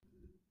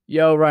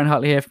Yo, Ryan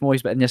Hartley here from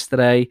Always Better Than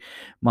Yesterday.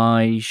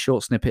 My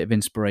short snippet of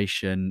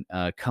inspiration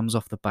comes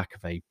off the back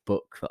of a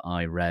book that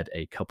I read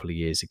a couple of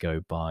years ago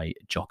by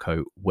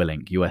Jocko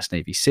Willink, US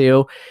Navy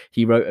SEAL.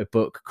 He wrote a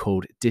book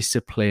called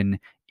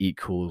Discipline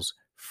Equals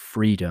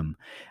Freedom.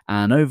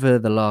 And over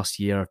the last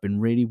year, I've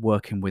been really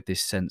working with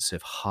this sense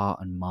of heart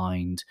and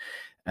mind.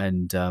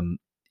 And,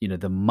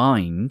 the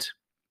mind,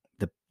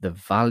 the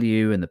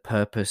value and the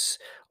purpose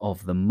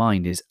of the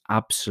mind is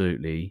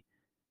absolutely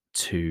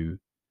to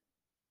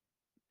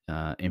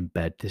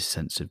embed this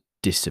sense of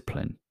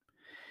discipline.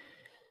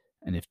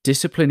 And if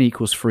discipline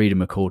equals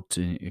freedom,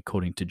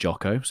 according to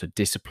Jocko, so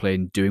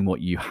discipline, doing what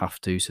you have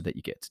to so that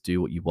you get to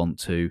do what you want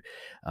to,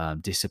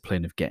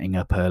 discipline of getting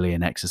up early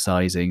and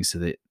exercising so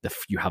that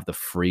you have the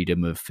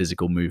freedom of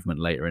physical movement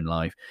later in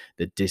life,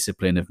 the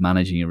discipline of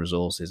managing your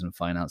resources and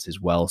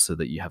finances well so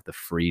that you have the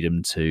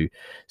freedom to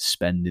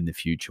spend in the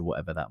future,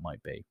 whatever that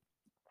might be.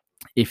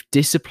 If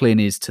discipline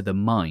is to the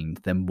mind,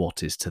 then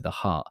what is to the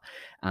heart?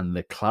 And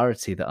the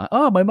clarity that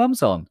my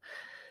mum's on.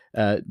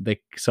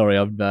 Sorry,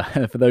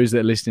 for those that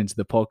are listening to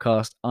the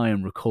podcast, I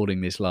am recording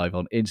this live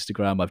on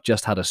Instagram. I've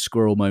just had a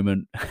squirrel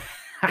moment.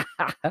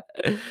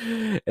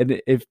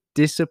 And if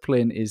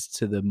discipline is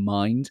to the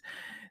mind,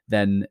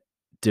 then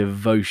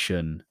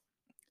devotion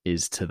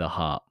is to the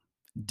heart.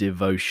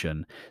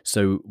 Devotion.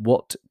 So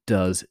what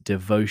does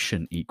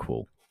devotion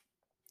equal?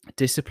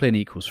 Discipline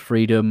equals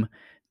freedom.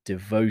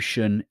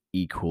 Devotion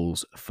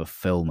equals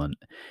fulfillment.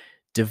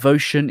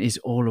 Devotion is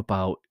all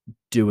about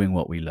doing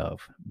what we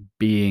love,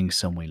 being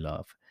someone we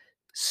love,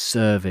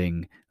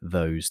 serving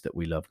those that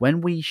we love.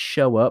 When we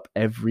show up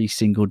every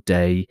single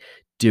day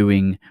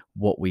doing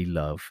what we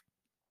love,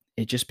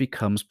 it just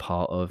becomes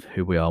part of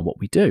who we are, what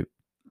we do.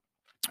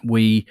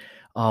 We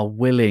are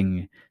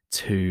willing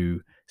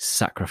to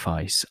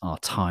sacrifice our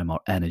time,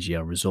 our energy,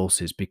 our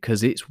resources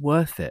because it's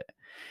worth it.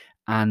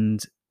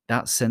 And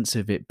that sense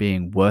of it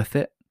being worth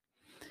it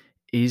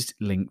is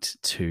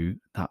linked to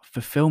that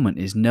fulfillment,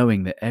 is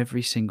knowing that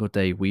every single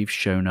day we've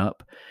shown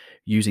up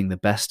using the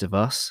best of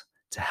us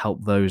to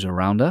help those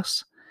around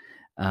us.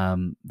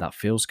 That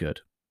feels good.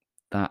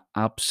 That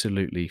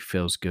absolutely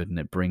feels good. And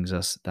it brings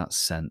us that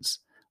sense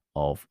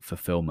of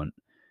fulfillment.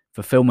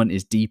 Fulfillment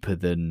is deeper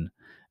than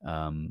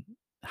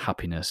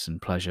happiness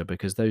and pleasure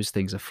because those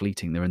things are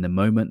fleeting. They're in the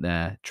moment.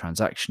 They're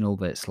transactional.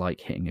 It's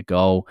like hitting a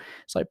goal.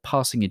 It's like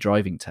passing your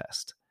driving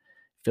test.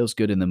 Feels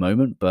good in the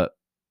moment, but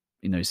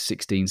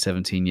 16,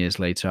 17 years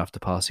later after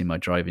passing my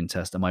driving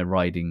test, am I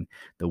riding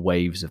the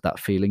waves of that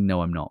feeling?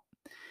 No, I'm not.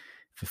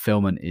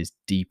 Fulfillment is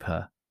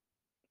deeper,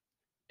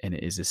 and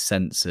it is a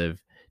sense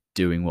of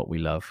doing what we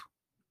love,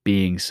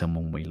 being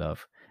someone we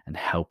love, and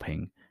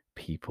helping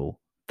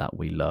people that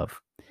we love.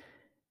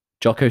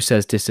 Jocko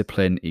says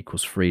discipline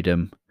equals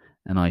freedom,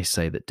 and I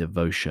say that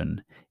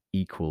devotion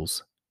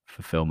equals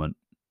fulfillment.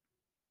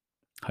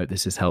 Hope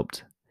this has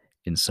helped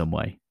in some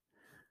way.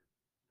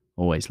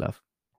 Always love.